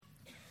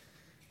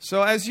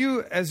So as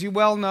you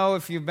well know,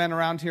 if you've been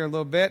around here a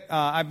little bit,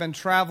 I've been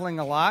traveling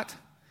a lot.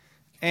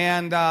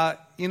 And,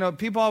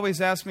 people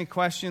always ask me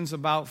questions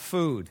about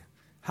food.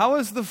 How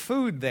is the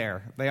food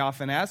there? They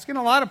often ask. In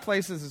a lot of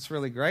places, it's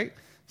really great.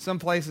 Some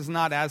places,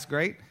 not as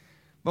great.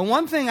 But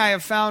one thing I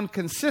have found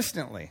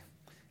consistently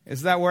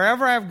is that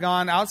wherever I've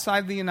gone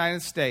outside the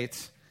United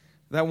States,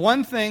 that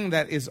one thing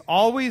that is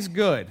always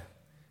good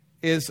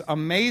is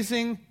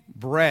amazing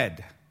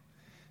bread.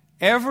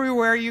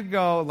 Everywhere you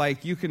go,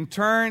 like you can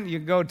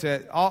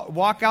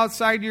walk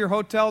outside your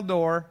hotel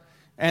door,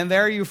 and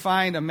there you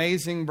find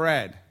amazing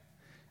bread.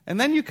 And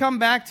then you come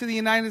back to the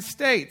United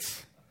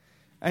States,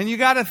 and you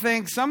got to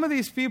think, some of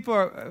these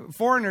people,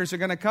 foreigners, are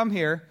going to come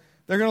here.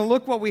 They're going to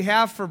look what we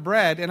have for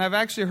bread, and I've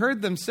actually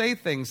heard them say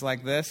things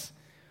like this: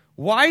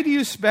 "Why do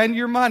you spend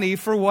your money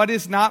for what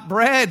is not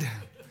bread?"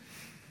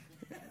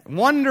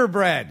 Wonder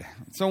bread.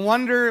 It's a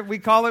wonder, we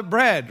call it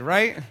bread,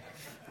 right?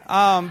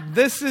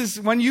 This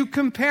is, when you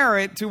compare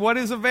it to what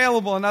is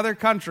available in other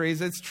countries,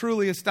 it's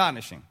truly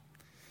astonishing.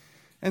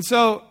 And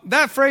so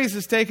that phrase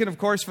is taken, of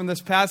course, from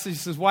this passage. It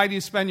says, "Why do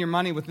you spend your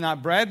money with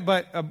not bread?"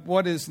 But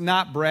what is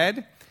not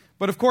bread?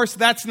 But of course,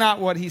 that's not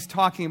what he's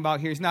talking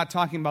about here. He's not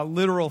talking about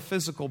literal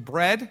physical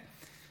bread,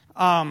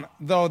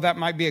 though that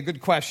might be a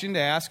good question to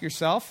ask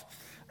yourself.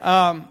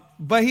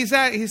 But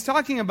he's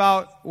talking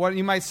about what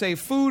you might say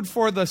food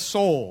for the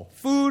soul,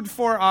 food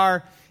for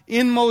our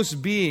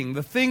inmost being,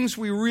 the things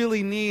we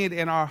really need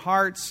in our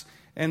hearts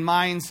and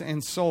minds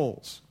and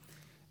souls.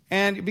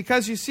 And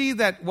because you see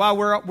that while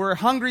we're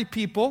hungry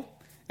people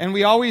and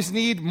we always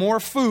need more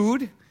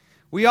food,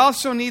 we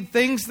also need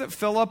things that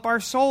fill up our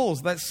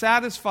souls, that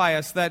satisfy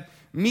us, that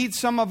meet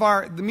some of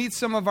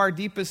our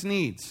deepest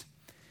needs.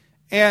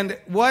 And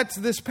what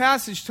this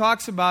passage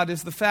talks about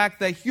is the fact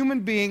that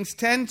human beings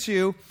tend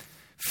to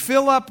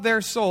fill up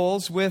their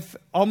souls with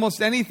almost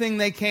anything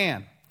they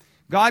can.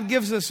 God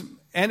gives us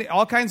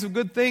all kinds of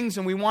good things,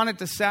 and we want it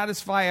to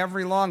satisfy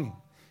every longing.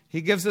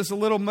 He gives us a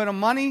little bit of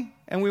money,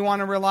 and we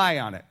want to rely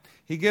on it.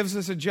 He gives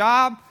us a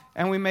job,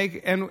 and we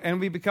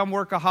become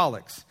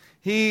workaholics.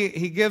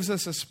 He gives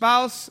us a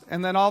spouse,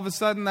 and then all of a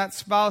sudden that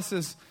spouse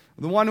is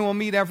the one who will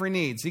meet every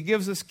need. He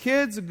gives us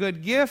kids, a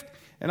good gift,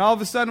 and all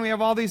of a sudden we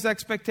have all these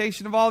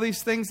expectations of all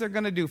these things they're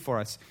going to do for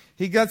us.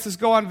 He lets us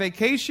go on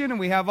vacation, and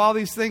we have all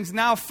these things.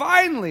 Now,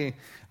 finally,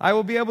 I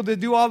will be able to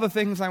do all the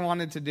things I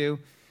wanted to do.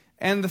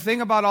 And the thing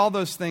about all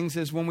those things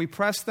is when we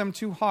press them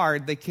too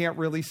hard, they can't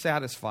really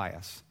satisfy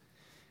us.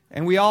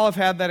 And we all have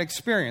had that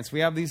experience.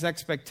 We have these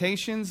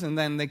expectations, and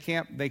then they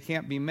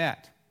can't be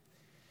met.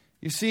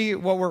 You see,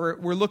 what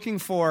we're looking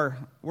for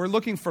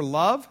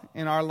love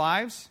in our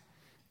lives,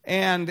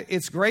 and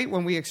it's great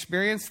when we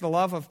experience the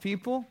love of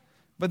people.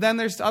 But then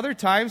there's other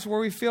times where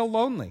we feel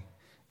lonely.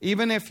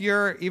 Even if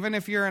you're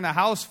in a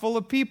house full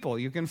of people,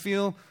 you can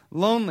feel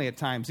lonely at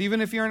times. Even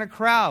if you're in a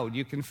crowd,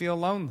 you can feel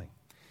lonely.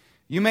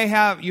 You may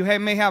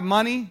have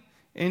money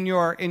in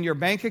your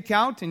bank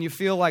account, and you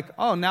feel like,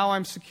 oh, now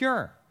I'm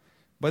secure.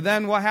 But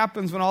then what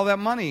happens when all that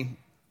money,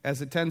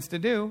 as it tends to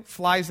do,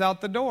 flies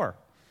out the door?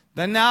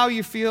 Then now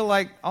you feel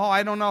like, oh,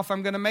 I don't know if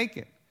I'm going to make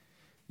it.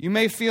 You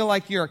may feel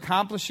like you're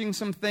accomplishing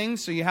some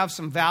things, so you have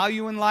some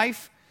value in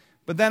life,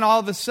 but then all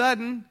of a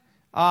sudden,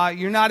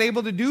 you're not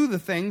able to do the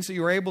things that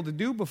you were able to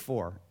do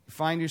before. You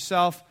find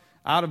yourself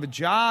out of a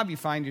job, you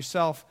find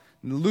yourself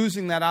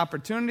losing that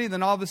opportunity,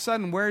 then all of a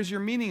sudden, where's your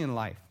meaning in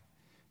life?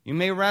 You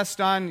may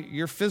rest on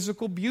your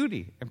physical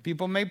beauty, and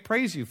people may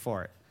praise you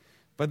for it.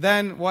 But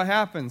then what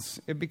happens?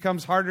 It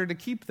becomes harder to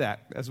keep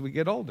that as we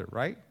get older,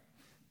 right?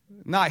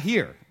 Not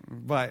here,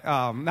 but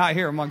not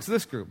here amongst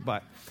this group,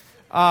 but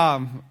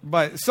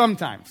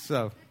sometimes.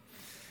 So,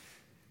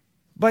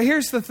 but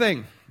here's the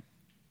thing.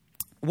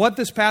 What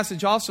this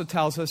passage also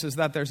tells us is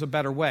that there's a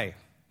better way.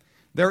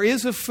 There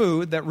is a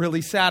food that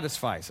really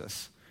satisfies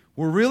us.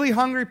 We're really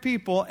hungry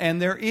people, and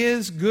there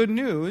is good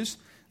news.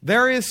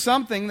 There is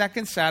something that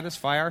can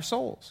satisfy our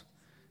souls.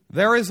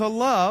 There is a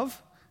love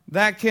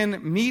that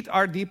can meet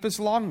our deepest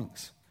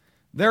longings.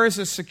 There is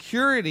a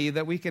security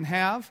that we can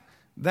have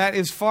that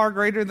is far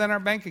greater than our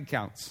bank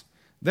accounts.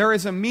 There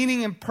is a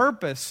meaning and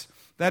purpose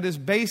that is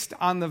based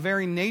on the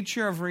very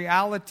nature of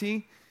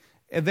reality.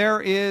 There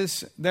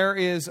is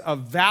a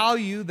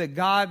value that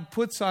God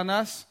puts on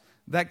us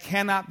that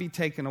cannot be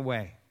taken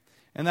away.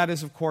 And that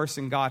is, of course,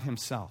 in God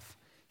Himself.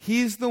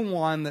 He's the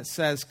one that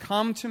says,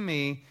 "Come to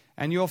me,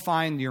 and you'll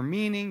find your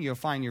meaning, you'll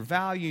find your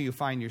value, you'll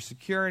find your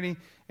security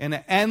in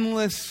an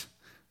endless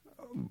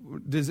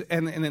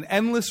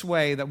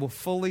way that will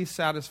fully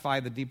satisfy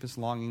the deepest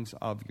longings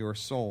of your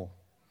soul."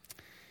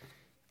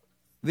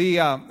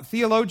 The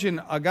theologian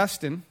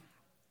Augustine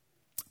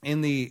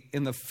in the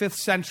 5th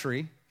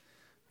century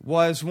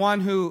was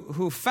one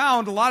who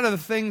found a lot of the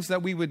things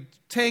that we would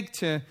take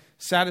to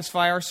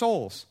satisfy our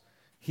souls.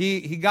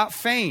 He got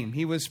fame.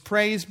 He was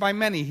praised by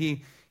many.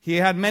 He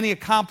had many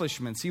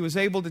accomplishments. He was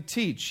able to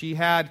teach. He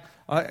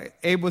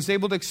was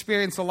able to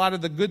experience a lot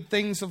of the good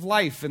things of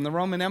life in the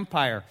Roman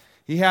Empire.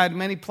 He had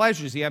many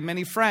pleasures. He had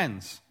many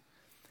friends.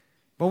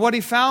 But what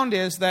he found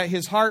is that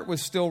his heart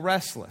was still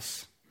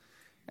restless.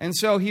 And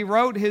so he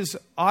wrote his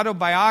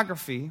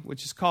autobiography,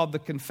 which is called The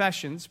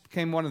Confessions,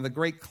 became one of the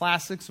great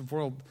classics of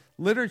world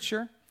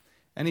literature.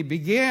 And he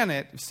began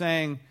it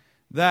saying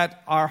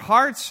that our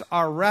hearts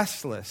are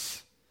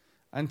restless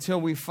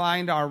until we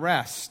find our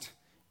rest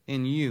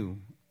in you,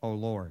 O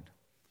Lord.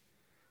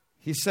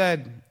 He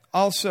said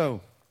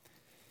also,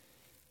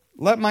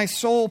 let my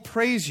soul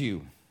praise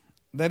you,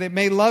 that it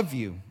may love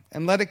you,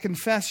 and let it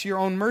confess your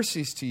own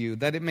mercies to you,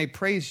 that it may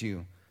praise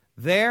you.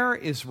 There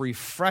is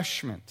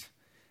refreshment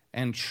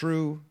and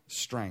true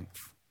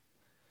strength.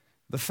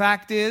 The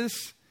fact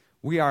is,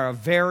 we are a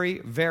very,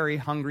 very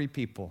hungry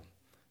people.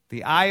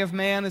 The eye of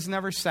man is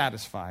never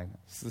satisfied,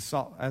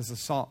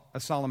 as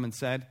Solomon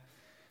said.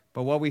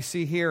 But what we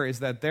see here is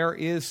that there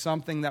is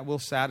something that will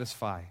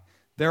satisfy.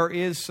 There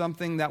is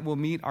something that will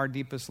meet our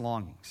deepest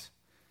longings.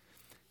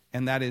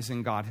 And that is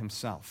in God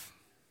himself.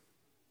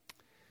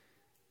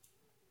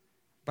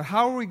 But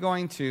how are we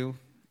going to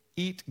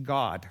eat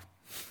God,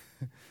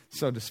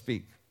 so to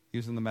speak,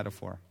 using the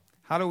metaphor?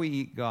 How do we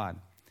eat God?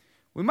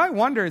 We might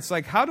wonder, it's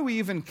like, how do we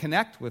even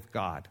connect with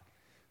God?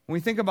 When we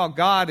think about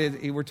God,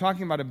 we're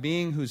talking about a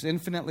being who's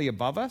infinitely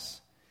above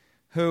us,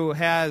 who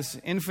has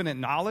infinite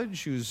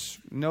knowledge, who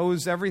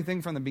knows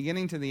everything from the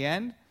beginning to the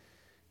end.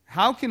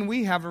 How can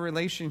we have a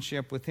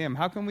relationship with him?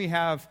 How can we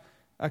have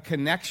a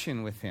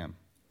connection with him?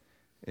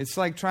 It's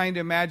like trying to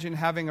imagine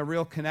having a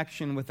real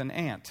connection with an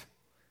ant.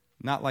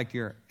 Not like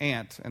your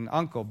aunt and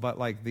uncle, but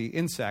like the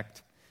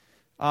insect.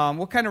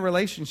 What kind of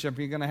relationship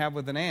are you going to have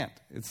with an ant?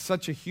 It's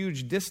such a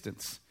huge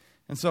distance.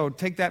 And so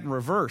take that in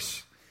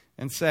reverse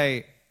and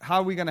say,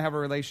 how are we going to have a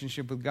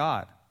relationship with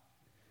God?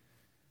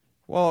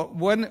 Well,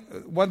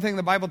 one thing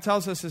the Bible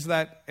tells us is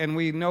that, and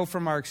we know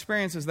from our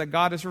experience, is that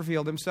God has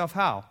revealed himself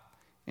how?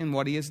 In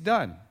what he has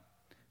done.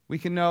 We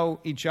can know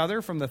each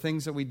other from the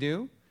things that we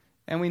do,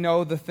 and we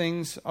know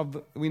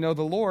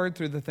the Lord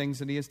through the things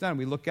that he has done.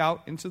 We look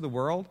out into the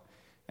world,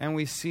 and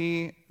we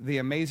see the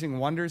amazing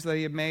wonders that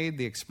he had made,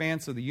 the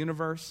expanse of the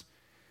universe.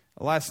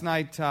 Last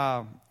night,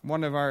 at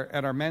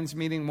our men's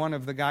meeting, one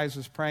of the guys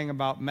was praying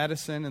about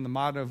medicine and the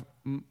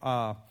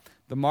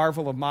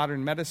marvel of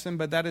modern medicine,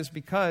 but that is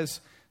because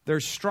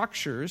there's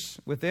structures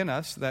within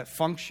us that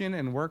function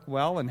and work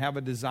well and have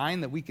a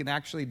design that we can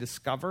actually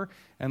discover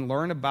and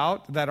learn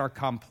about that are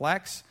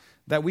complex,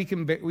 that we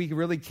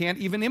really can't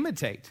even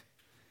imitate.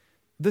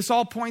 This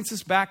all points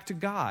us back to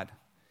God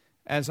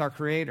as our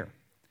Creator.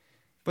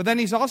 But then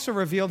he's also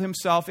revealed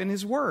himself in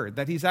his word,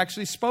 that he's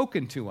actually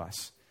spoken to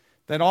us.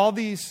 That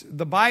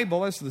the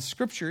Bible, as the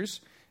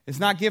scriptures, is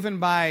not given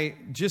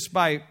just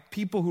by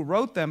people who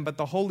wrote them, but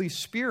the Holy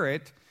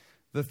Spirit,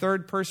 the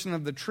third person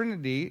of the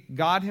Trinity,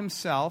 God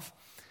himself,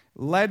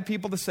 led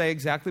people to say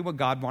exactly what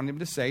God wanted him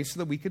to say so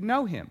that we could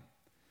know him.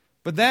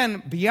 But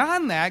then,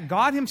 beyond that,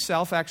 God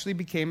himself actually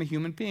became a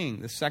human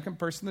being. The second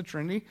person of the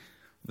Trinity,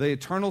 the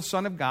eternal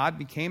Son of God,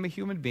 became a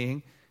human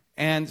being,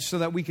 and so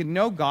that we could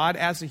know God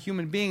as a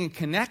human being and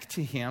connect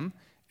to him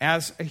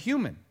as a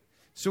human.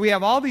 So we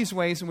have all these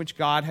ways in which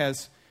God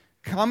has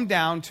come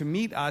down to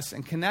meet us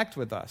and connect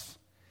with us.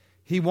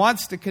 He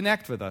wants to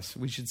connect with us.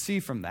 We should see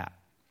from that.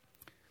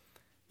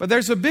 But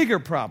there's a bigger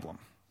problem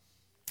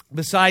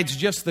besides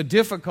just the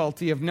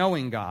difficulty of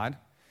knowing God.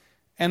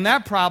 And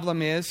that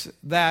problem is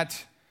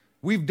that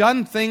we've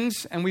done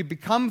things and we've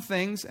become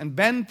things and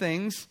been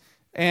things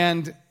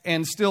and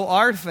still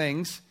are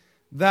things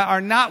that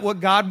are not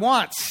what God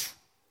wants.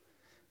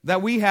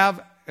 That we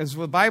have, as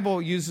the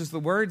Bible uses the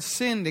word,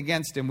 sinned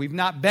against him. We've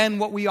not been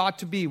what we ought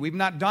to be. We've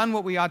not done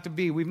what we ought to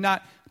be. We've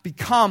not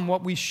become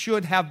what we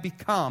should have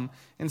become.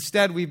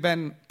 Instead, we've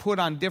been put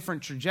on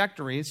different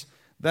trajectories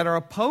that are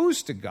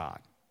opposed to God.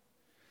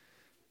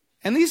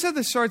 And these are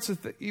the sorts of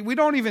things, we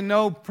don't even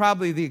know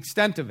probably the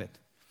extent of it.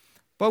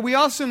 But we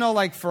also know,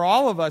 like for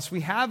all of us,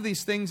 we have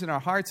these things in our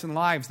hearts and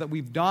lives that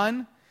we've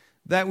done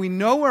that we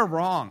know are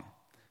wrong,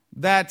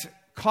 that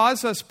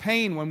cause us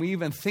pain when we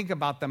even think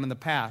about them in the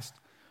past,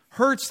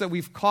 hurts that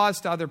we've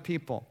caused to other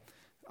people,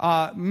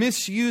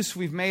 misuse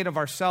we've made of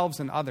ourselves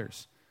and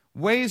others,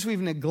 ways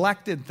we've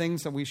neglected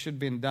things that we should have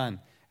been done.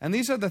 And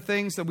these are the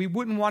things that we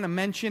wouldn't want to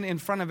mention in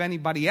front of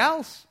anybody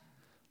else,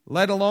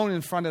 let alone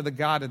in front of the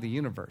God of the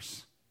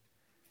universe.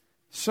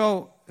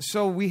 So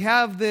we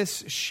have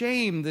this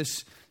shame,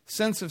 this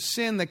sense of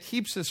sin that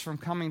keeps us from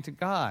coming to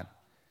God.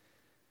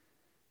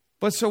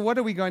 But so what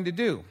are we going to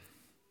do?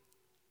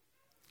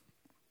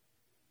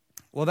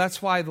 Well,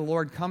 that's why the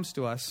Lord comes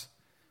to us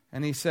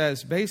and he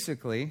says,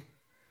 basically,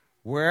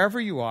 wherever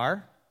you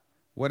are,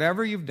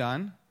 whatever you've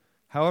done,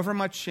 however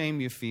much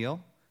shame you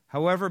feel,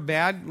 however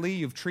badly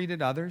you've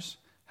treated others,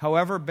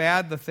 however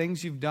bad the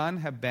things you've done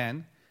have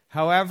been,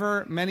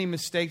 however many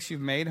mistakes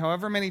you've made,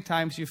 however many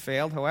times you've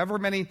failed, however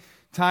many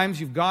times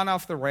you've gone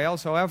off the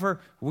rails, however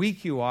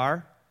weak you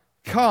are,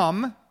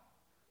 come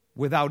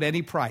without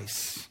any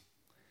price.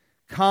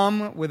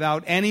 Come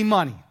without any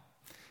money.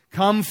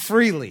 Come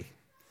freely.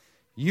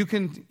 You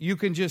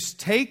can just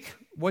take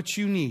what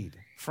you need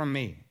from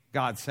me,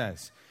 God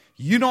says.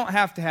 You don't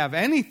have to have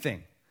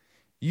anything.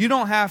 You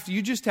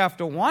just have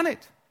to want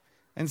it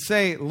and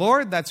say,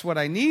 Lord, that's what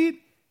I need.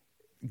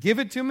 give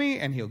it to me,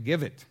 and he'll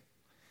give it.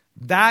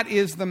 That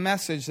is the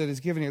message that is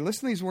given here.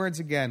 Listen to these words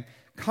again.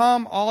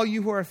 Come, all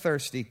you who are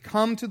thirsty,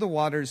 come to the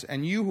waters,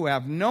 and you who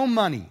have no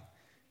money,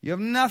 you have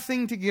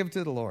nothing to give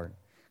to the Lord.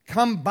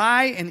 Come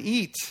buy and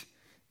eat,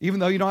 even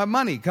though you don't have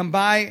money. Come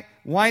buy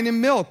wine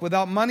and milk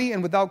without money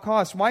and without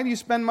cost. Why do you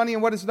spend money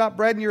on what is not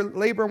bread and your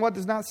labor on what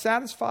does not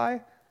satisfy?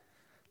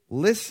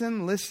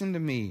 Listen to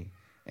me,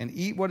 and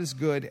eat what is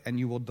good, and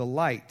you will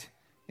delight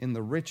in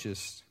the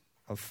richest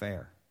of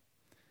fare.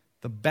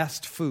 The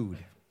best food.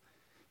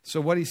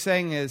 So what he's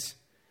saying is,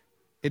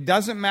 it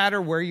doesn't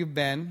matter where you've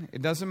been.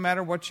 It doesn't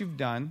matter what you've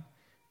done.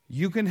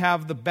 You can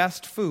have the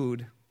best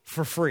food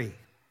for free.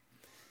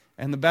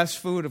 And the best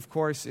food, of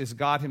course, is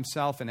God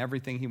himself and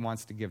everything he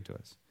wants to give to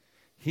us.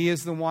 He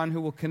is the one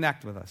who will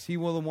connect with us. He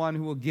will the one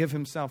who will give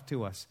himself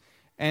to us.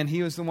 And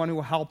he is the one who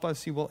will help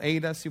us. He will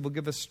aid us. He will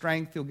give us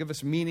strength. He'll give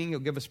us meaning. He'll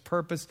give us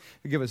purpose.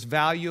 He'll give us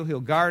value. He'll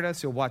guard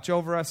us. He'll watch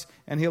over us.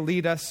 And he'll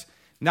lead us,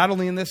 not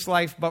only in this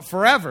life, but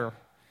forever,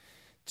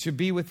 to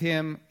be with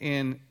him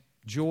in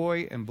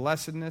joy and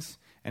blessedness.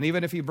 And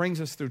even if he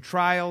brings us through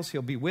trials,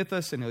 he'll be with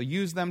us and he'll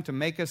use them to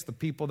make us the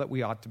people that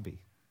we ought to be.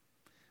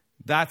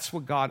 That's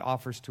what God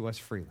offers to us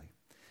freely.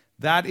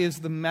 That is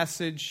the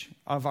message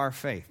of our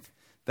faith.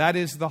 That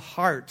is the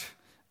heart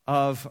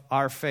of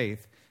our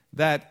faith.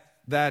 That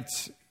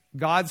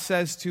God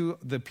says to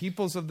the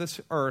peoples of this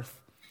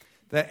earth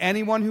that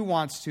anyone who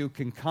wants to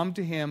can come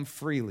to him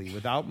freely,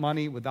 without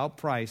money, without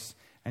price,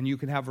 and you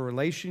can have a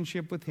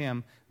relationship with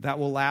him that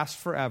will last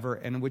forever,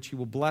 and in which he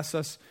will bless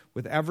us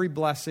with every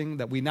blessing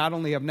that we not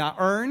only have not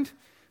earned,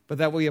 but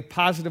that we have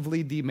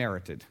positively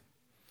demerited.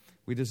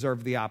 We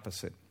deserve the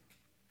opposite.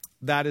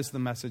 That is the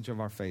message of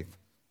our faith.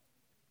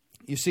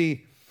 You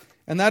see,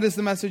 and that is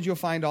the message you'll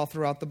find all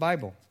throughout the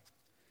Bible.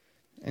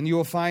 And you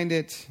will find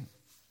it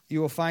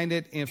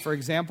in, for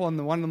example,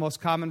 in one of the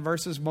most common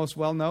verses, most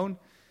well known,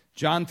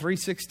 John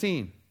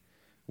 3:16.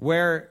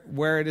 Where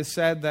it is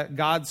said that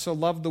God so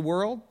loved the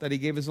world that he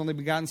gave his only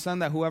begotten Son,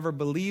 that whoever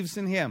believes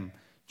in him,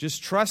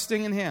 just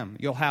trusting in him,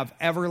 you'll have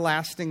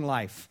everlasting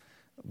life,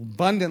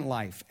 abundant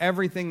life,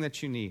 everything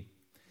that you need.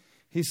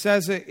 He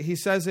says it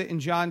in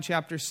John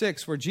chapter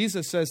 6, where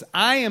Jesus says,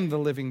 I am the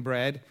living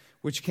bread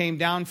which came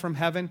down from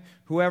heaven.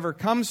 Whoever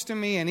comes to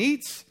me and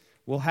eats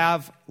will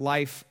have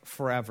life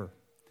forever.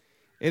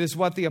 It is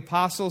what the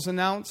apostles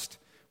announced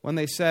when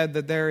they said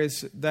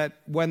that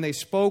when they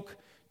spoke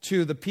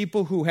to the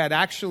people who had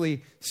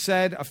actually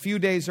said a few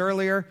days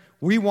earlier,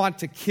 we want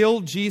to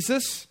kill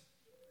Jesus.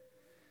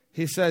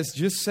 He says,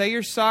 just say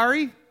you're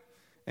sorry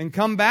and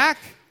come back.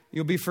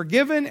 You'll be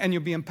forgiven and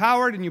you'll be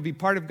empowered and you'll be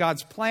part of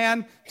God's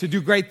plan to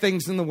do great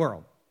things in the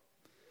world.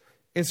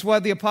 It's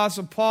what the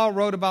Apostle Paul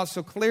wrote about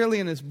so clearly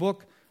in his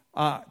book,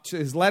 to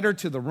his letter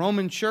to the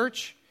Roman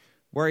church,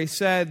 where he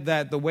said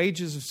that the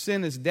wages of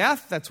sin is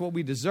death. That's what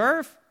we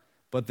deserve.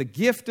 But the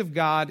gift of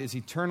God is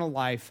eternal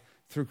life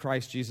through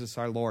Christ Jesus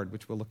our Lord,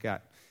 which we'll look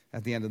at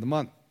the end of the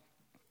month.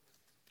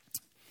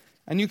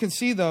 And you can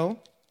see, though,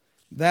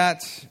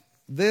 that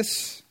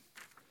this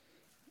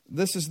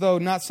is, though,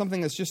 not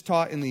something that's just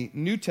taught in the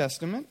New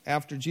Testament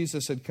after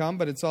Jesus had come,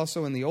 but it's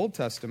also in the Old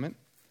Testament.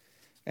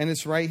 And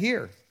it's right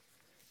here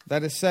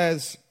that it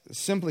says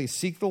simply,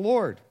 seek the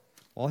Lord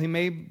while he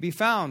may be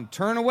found.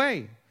 Turn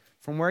away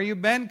from where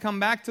you've been, come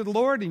back to the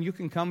Lord, and you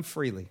can come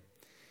freely.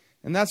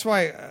 And that's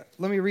why,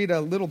 let me read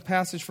a little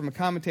passage from a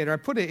commentator. I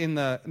put it in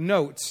the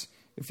notes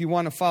if you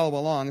want to follow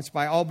along. It's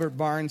by Albert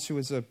Barnes, who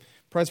is a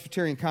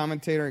Presbyterian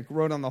commentator. He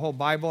wrote on the whole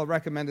Bible. I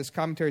recommend his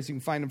commentaries. You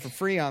can find them for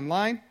free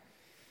online.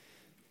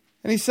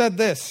 And he said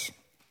this,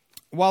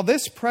 while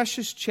this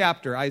precious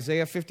chapter,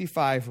 Isaiah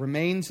 55,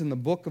 remains in the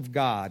book of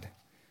God,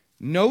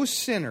 no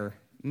sinner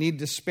need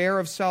despair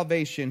of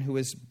salvation who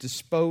is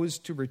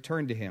disposed to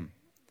return to him.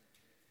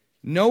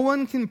 No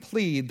one can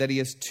plead that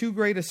he is too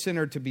great a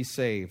sinner to be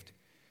saved.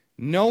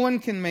 No one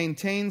can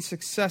maintain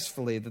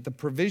successfully that the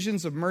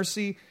provisions of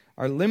mercy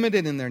are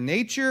limited in their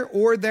nature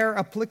or their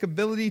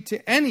applicability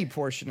to any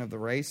portion of the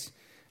race,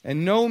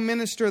 and no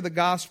minister of the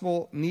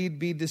gospel need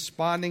be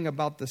desponding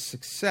about the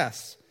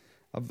success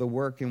of the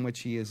work in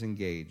which he is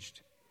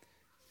engaged.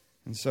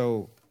 And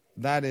so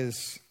that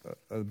is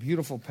a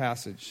beautiful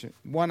passage,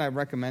 one I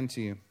recommend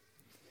to you.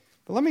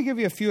 But let me give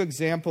you a few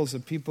examples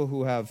of people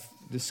who have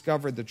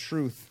discovered the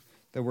truth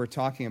that we're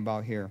talking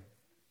about here.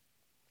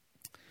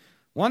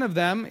 One of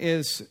them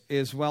is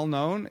well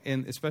known,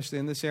 especially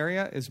in this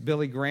area, is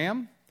Billy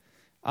Graham.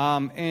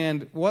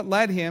 And what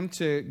led him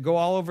to go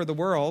all over the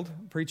world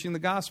preaching the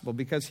gospel?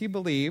 Because he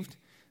believed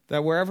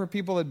that wherever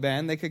people had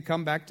been, they could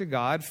come back to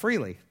God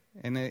freely.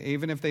 And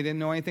even if they didn't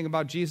know anything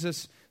about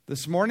Jesus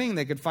this morning,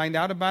 they could find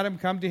out about him,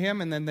 come to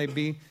him, and then they'd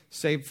be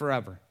saved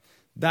forever.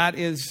 That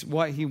is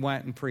what he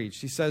went and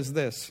preached. He says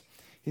this.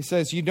 He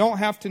says, you don't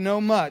have to know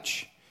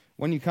much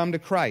when you come to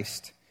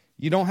Christ.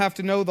 You don't have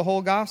to know the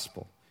whole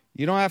gospel.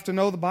 You don't have to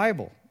know the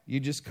Bible. You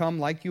just come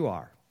like you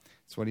are.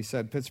 That's what he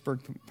said, Pittsburgh,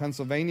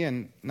 Pennsylvania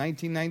in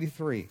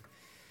 1993.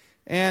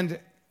 And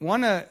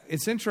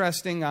it's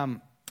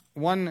interesting,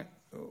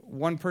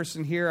 one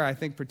person here I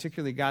think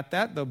particularly got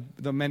that.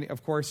 The many,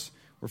 of course,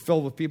 We're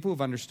filled with people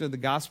who've understood the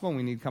gospel, and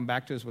we need to come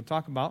back to, as we'll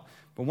talk about.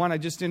 But one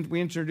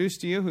we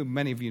introduced to you, who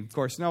many of you, of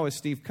course, know, is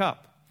Steve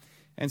Cupp.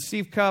 And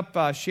Steve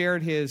Cupp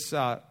shared his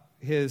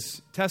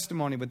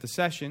testimony with the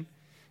session.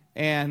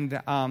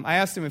 And I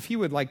asked him if he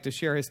would like to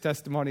share his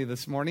testimony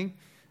this morning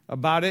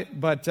about it.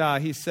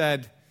 But he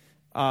said,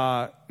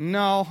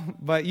 no,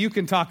 but you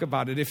can talk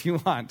about it if you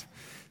want.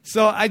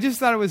 So I just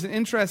thought it was an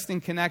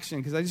interesting connection,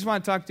 because I just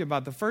want to talk to you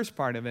about the first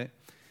part of it.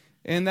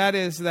 And that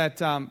is that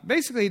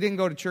basically he didn't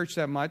go to church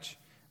that much.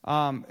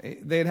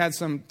 They had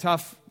some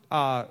tough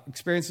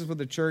experiences with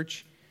the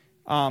church.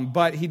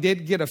 But he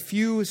did get a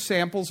few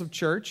samples of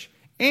church.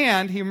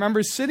 And he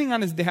remembers sitting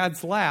on his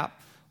dad's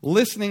lap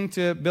listening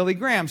to Billy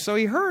Graham. So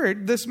he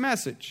heard this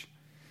message.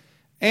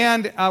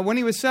 And when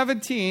he was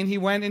 17, he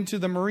went into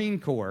the Marine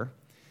Corps.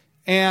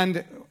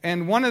 And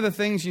one of the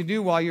things you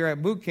do while you're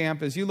at boot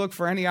camp is you look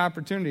for any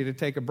opportunity to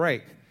take a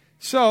break.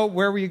 So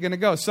where were you going to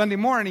go? Sunday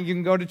morning, you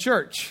can go to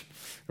church,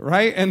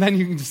 right? And then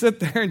you can sit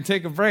there and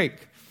take a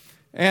break.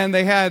 And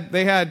they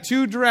had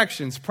two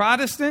directions,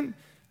 Protestant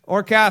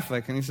or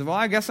Catholic. And he said, well,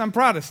 I guess I'm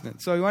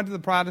Protestant. So he went to the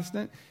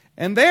Protestant.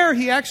 And there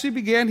he actually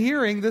began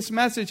hearing this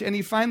message, and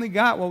he finally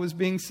got what was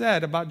being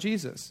said about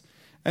Jesus.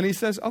 And he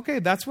says, okay,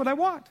 that's what I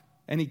want.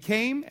 And he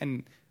came,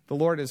 and the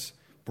Lord has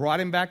brought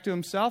him back to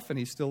himself, and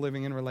he's still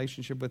living in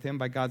relationship with him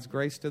by God's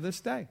grace to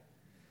this day.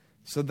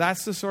 So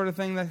that's the sort of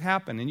thing that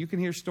happened. And you can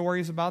hear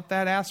stories about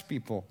that. Ask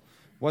people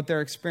what their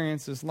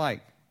experience is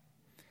like.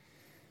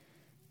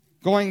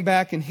 Going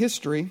back in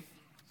history,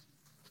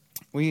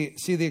 we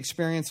see the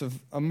experience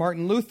of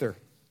Martin Luther,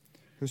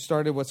 who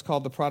started what's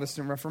called the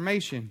Protestant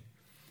Reformation.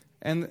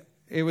 And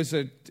it was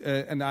a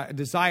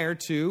desire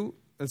to,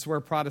 that's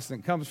where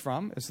Protestant comes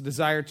from, it's a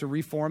desire to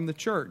reform the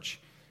church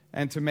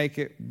and to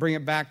bring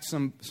it back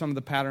to some of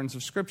the patterns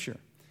of Scripture.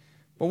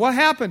 But what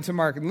happened to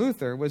Martin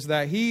Luther was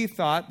that he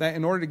thought that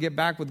in order to get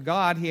back with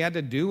God, he had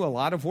to do a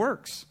lot of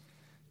works,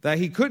 that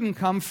he couldn't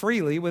come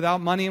freely without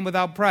money and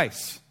without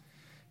price.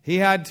 He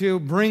had to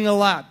bring a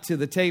lot to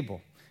the table.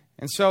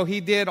 And so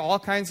he did all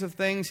kinds of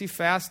things. He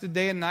fasted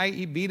day and night.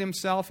 He beat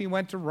himself. He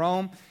went to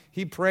Rome.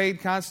 He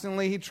prayed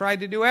constantly. He tried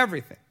to do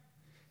everything.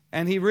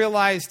 And he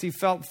realized he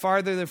felt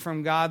farther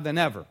from God than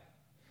ever.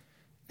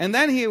 And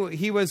then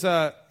he was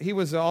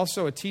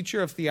also a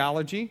teacher of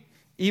theology,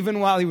 even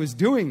while he was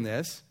doing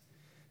this.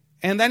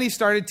 And then he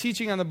started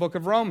teaching on the book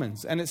of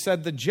Romans. And it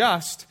said, the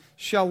just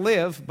shall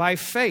live by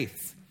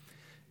faith.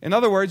 In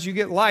other words, you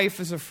get life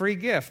as a free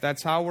gift.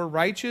 That's how we're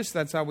righteous.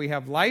 That's how we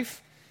have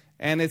life.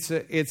 And it's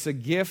a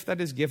gift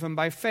that is given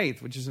by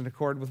faith, which is in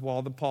accord with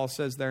all that Paul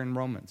says there in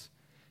Romans.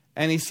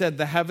 And he said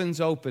the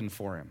heavens opened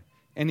for him.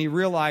 And he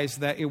realized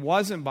that it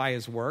wasn't by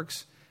his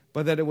works,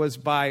 but that it was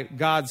by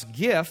God's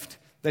gift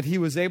that he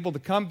was able to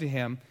come to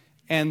him.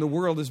 And the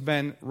world has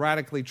been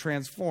radically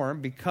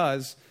transformed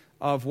because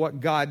of what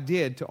God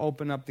did to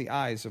open up the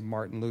eyes of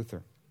Martin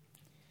Luther.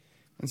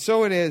 And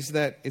so it is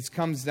that it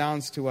comes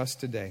down to us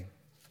today.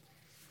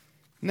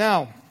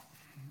 Now,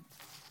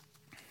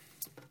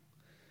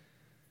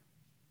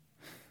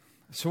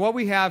 so what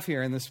we have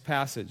here in this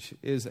passage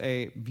is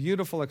a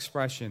beautiful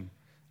expression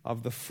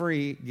of the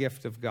free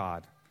gift of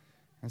God.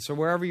 And so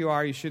wherever you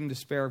are, you shouldn't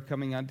despair of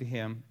coming unto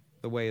him.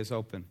 The way is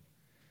open.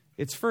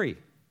 It's free.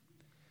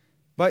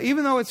 But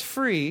even though it's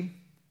free,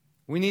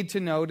 we need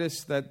to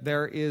notice that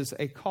there is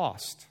a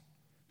cost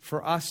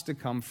for us to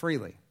come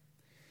freely.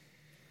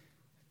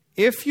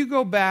 If you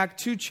go back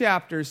 2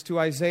 chapters to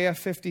Isaiah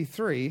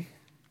 53,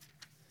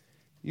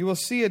 you will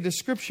see a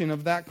description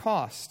of that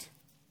cost.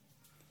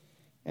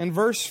 In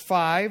verse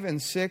 5 and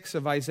 6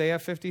 of Isaiah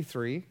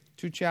 53,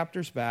 2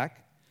 chapters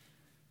back,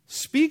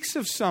 speaks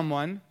of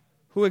someone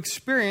who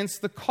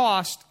experienced the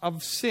cost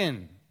of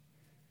sin.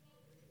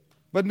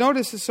 But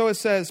notice, so it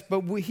says,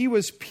 but he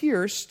was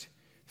pierced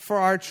for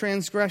our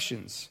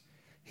transgressions.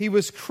 He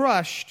was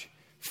crushed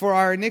for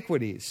our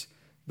iniquities.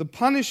 The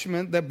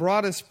punishment that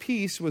brought us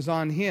peace was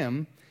on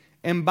him,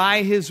 and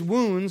by his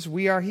wounds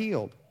we are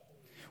healed.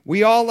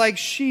 We all like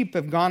sheep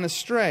have gone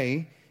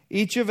astray.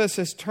 Each of us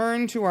has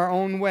turned to our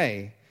own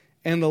way,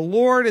 and the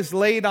Lord has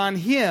laid on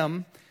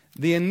him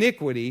the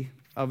iniquity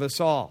of us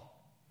all.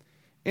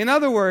 In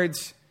other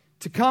words,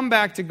 to come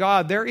back to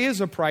God, there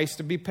is a price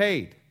to be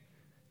paid.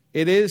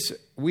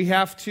 We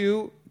have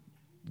to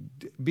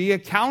be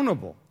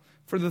accountable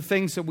for the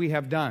things that we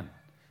have done.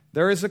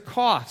 There is a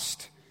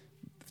cost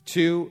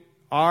to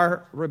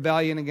our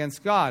rebellion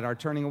against God, our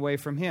turning away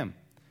from him,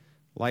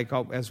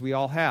 as we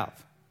all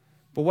have.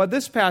 But what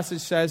this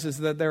passage says is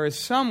that there is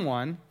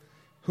someone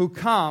who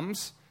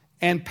comes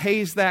and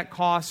pays that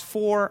cost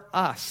for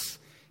us.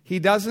 He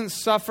doesn't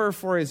suffer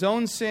for his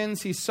own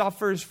sins. He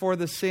suffers for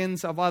the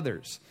sins of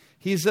others.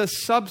 He's a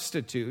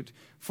substitute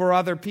for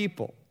other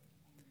people.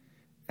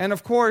 And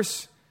of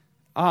course,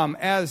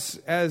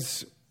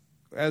 as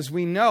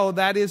we know,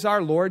 that is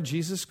our Lord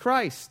Jesus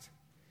Christ.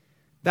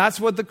 That's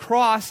what the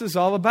cross is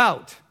all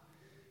about.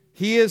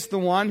 He is the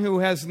one who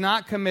has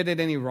not committed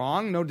any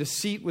wrong. No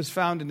deceit was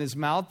found in his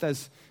mouth,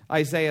 as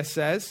Isaiah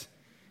says.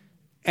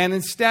 And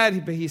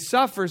instead, he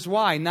suffers,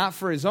 why? Not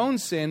for his own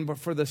sin, but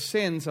for the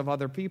sins of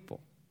other people.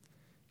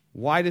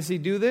 Why does he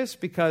do this?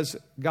 Because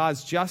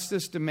God's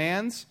justice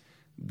demands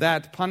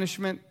that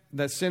punishment,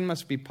 that sin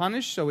must be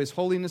punished, so his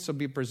holiness will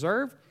be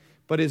preserved.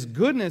 But his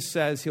goodness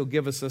says he'll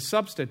give us a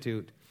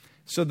substitute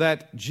so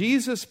that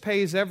Jesus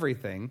pays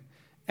everything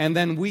and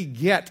then we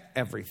get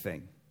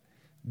everything.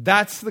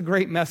 That's the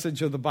great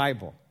message of the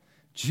Bible.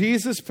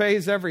 Jesus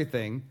pays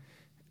everything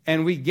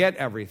and we get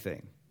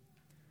everything.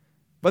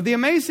 But the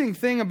amazing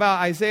thing about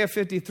Isaiah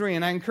 53,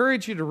 and I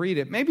encourage you to read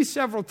it maybe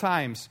several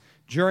times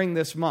during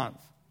this month,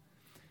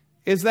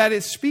 is that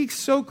it speaks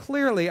so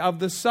clearly of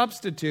the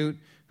substitute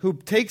who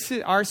takes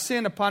our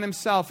sin upon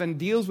himself and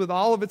deals with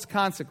all of its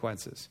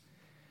consequences.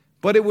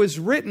 But it was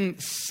written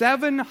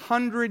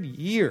 700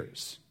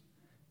 years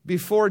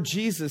before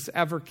Jesus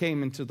ever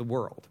came into the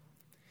world.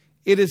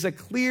 It is a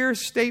clear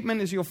statement,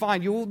 as you'll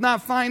find. You will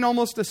not find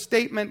almost a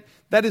statement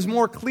that is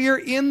more clear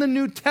in the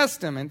New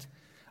Testament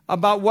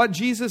about what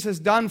Jesus has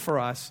done for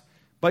us,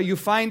 but you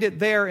find it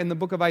there in the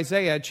book of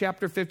Isaiah,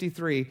 chapter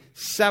 53,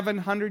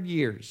 700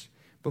 years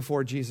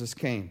before Jesus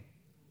came.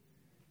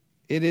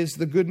 It is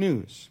the good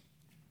news.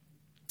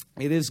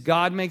 It is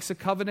God makes a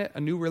covenant,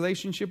 a new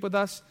relationship with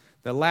us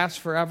that lasts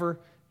forever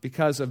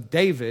because of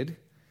David.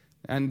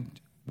 And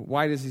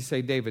why does he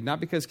say David? Not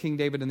because King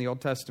David in the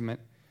Old Testament,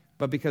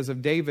 but because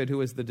of David,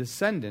 who is the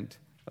descendant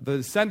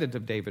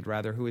of David,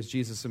 rather, who is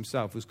Jesus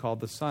himself, who's called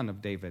the Son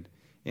of David.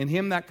 In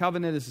him that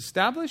covenant is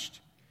established,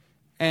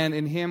 and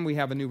in him we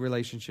have a new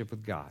relationship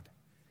with God.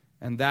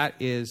 And that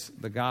is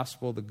the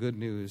gospel, the good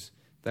news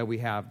that we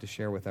have to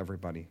share with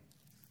everybody.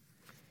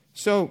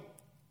 So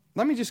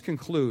let me just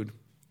conclude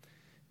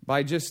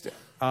by just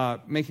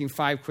making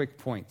 5 quick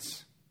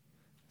points.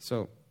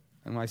 So,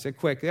 and when I say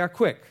quick, they are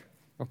quick,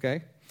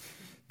 okay?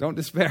 Don't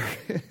despair.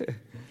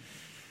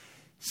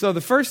 So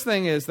the first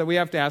thing is that we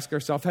have to ask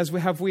ourselves,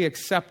 have we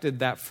accepted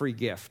that free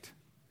gift?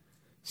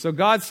 So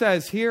God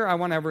says, here, I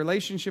want to have a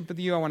relationship with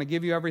you. I want to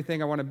give you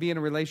everything. I want to be in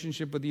a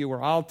relationship with you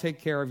where I'll take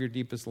care of your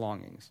deepest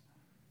longings.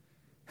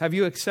 Have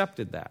you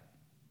accepted that?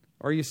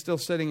 Or are you still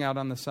sitting out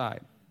on the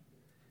side?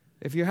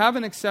 If you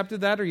haven't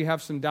accepted that or you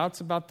have some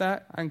doubts about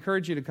that, I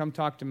encourage you to come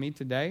talk to me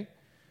today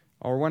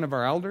or one of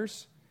our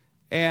elders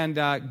and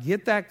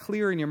get that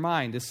clear in your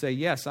mind to say,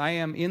 yes, I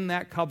am in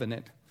that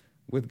covenant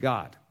with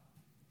God.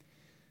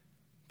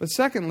 But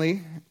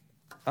secondly,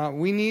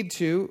 we need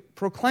to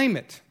proclaim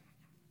it.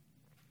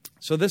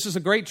 So this is a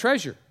great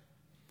treasure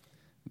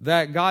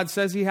that God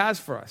says he has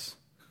for us.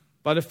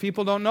 But if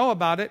people don't know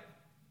about it,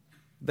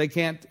 they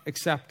can't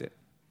accept it.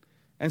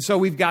 And so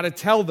we've got to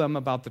tell them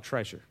about the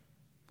treasure.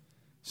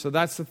 So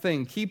that's the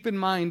thing. Keep in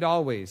mind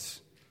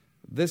always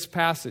this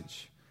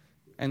passage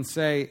and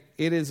say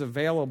it is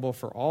available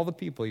for all the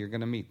people you're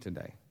going to meet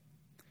today.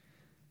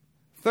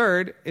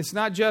 Third, it's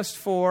not just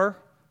for,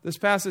 this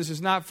passage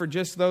is not for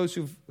just those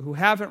who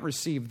haven't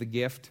received the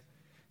gift.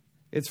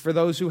 It's for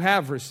those who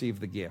have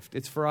received the gift.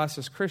 It's for us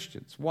as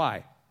Christians.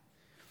 Why?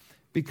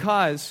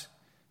 Because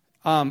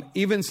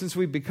even since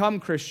we've become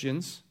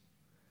Christians,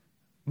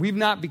 we've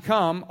not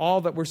become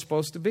all that we're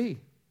supposed to be.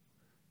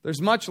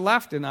 There's much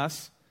left in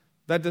us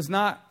that does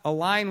not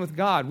align with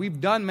God.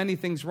 We've done many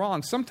things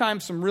wrong,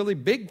 sometimes some really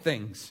big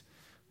things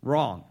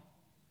wrong.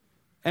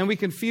 And we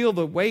can feel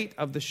the weight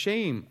of the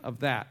shame of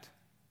that.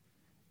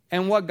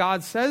 And what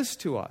God says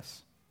to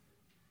us,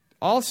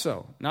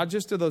 also, not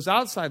just to those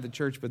outside the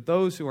church, but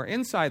those who are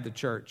inside the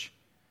church,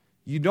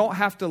 you don't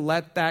have to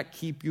let that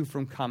keep you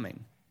from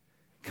coming.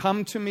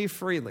 Come to me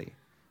freely,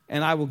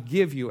 and I will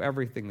give you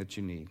everything that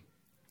you need.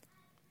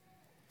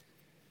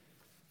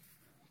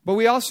 But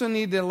we also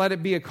need to let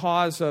it be a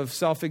cause of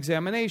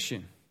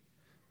self-examination.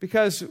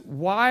 Because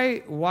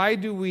why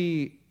do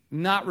we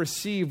not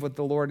receive what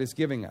the Lord is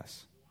giving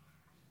us?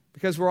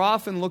 Because we're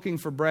often looking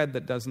for bread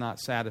that does not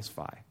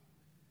satisfy.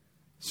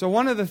 So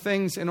one of the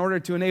things in order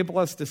to enable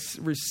us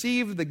to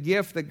receive the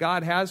gift that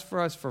God has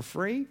for us for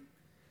free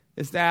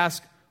is to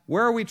ask,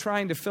 where are we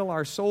trying to fill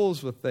our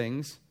souls with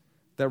things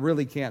that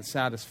really can't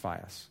satisfy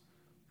us?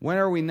 When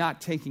are we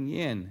not taking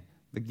in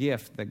the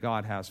gift that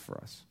God has for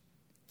us?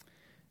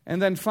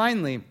 And then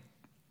finally,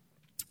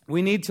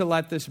 we need to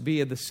let this be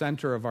at the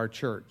center of our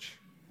church.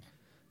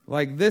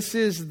 Like this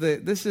is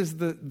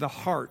the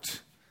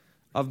heart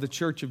of the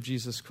Church of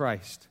Jesus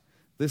Christ.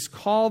 This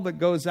call that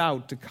goes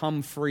out to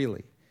come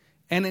freely.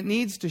 And it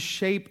needs to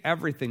shape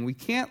everything. We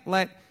can't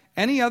let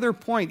any other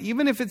point,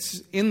 even if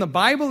it's in the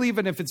Bible,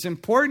 even if it's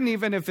important,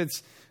 even if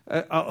it's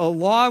a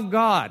law of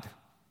God,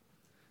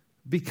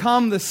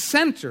 become the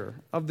center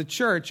of the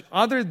church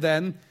other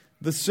than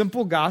the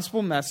simple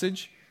gospel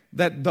message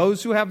that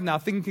those who have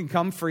nothing can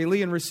come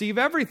freely and receive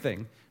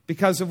everything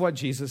because of what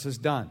Jesus has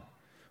done.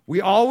 We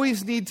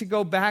always need to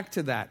go back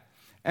to that.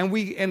 And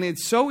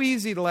it's so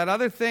easy to let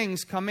other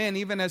things come in,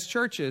 even as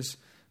churches,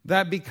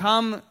 that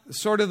become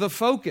sort of the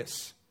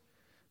focus.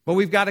 But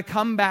we've got to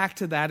come back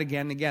to that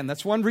again and again.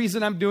 That's one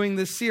reason I'm doing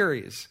this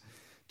series,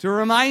 to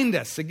remind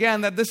us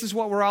again that this is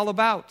what we're all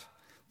about,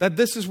 that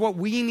this is what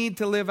we need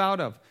to live out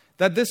of,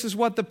 that this is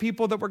what the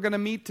people that we're going to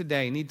meet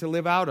today need to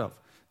live out of,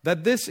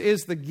 that this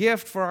is the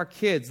gift for our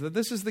kids, that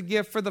this is the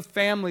gift for the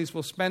families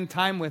we'll spend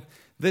time with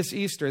this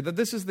Easter, that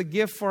this is the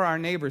gift for our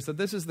neighbors, that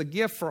this is the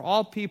gift for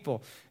all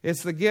people.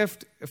 It's the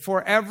gift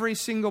for every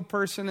single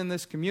person in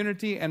this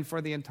community and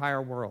for the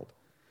entire world.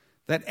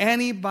 That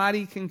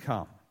anybody can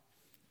come,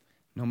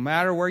 no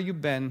matter where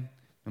you've been,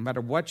 no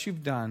matter what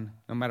you've done,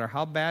 no matter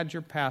how bad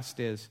your past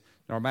is,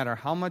 no matter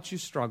how much you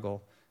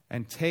struggle,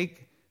 and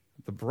take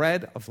the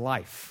bread of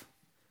life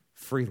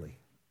freely.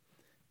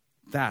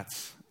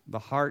 That's the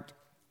heart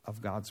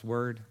of God's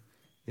word.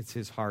 It's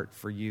his heart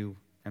for you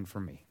and for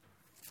me.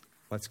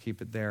 Let's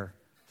keep it there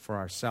for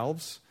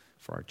ourselves,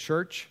 for our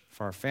church,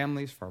 for our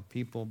families, for our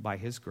people, by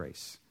his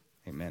grace.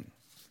 Amen.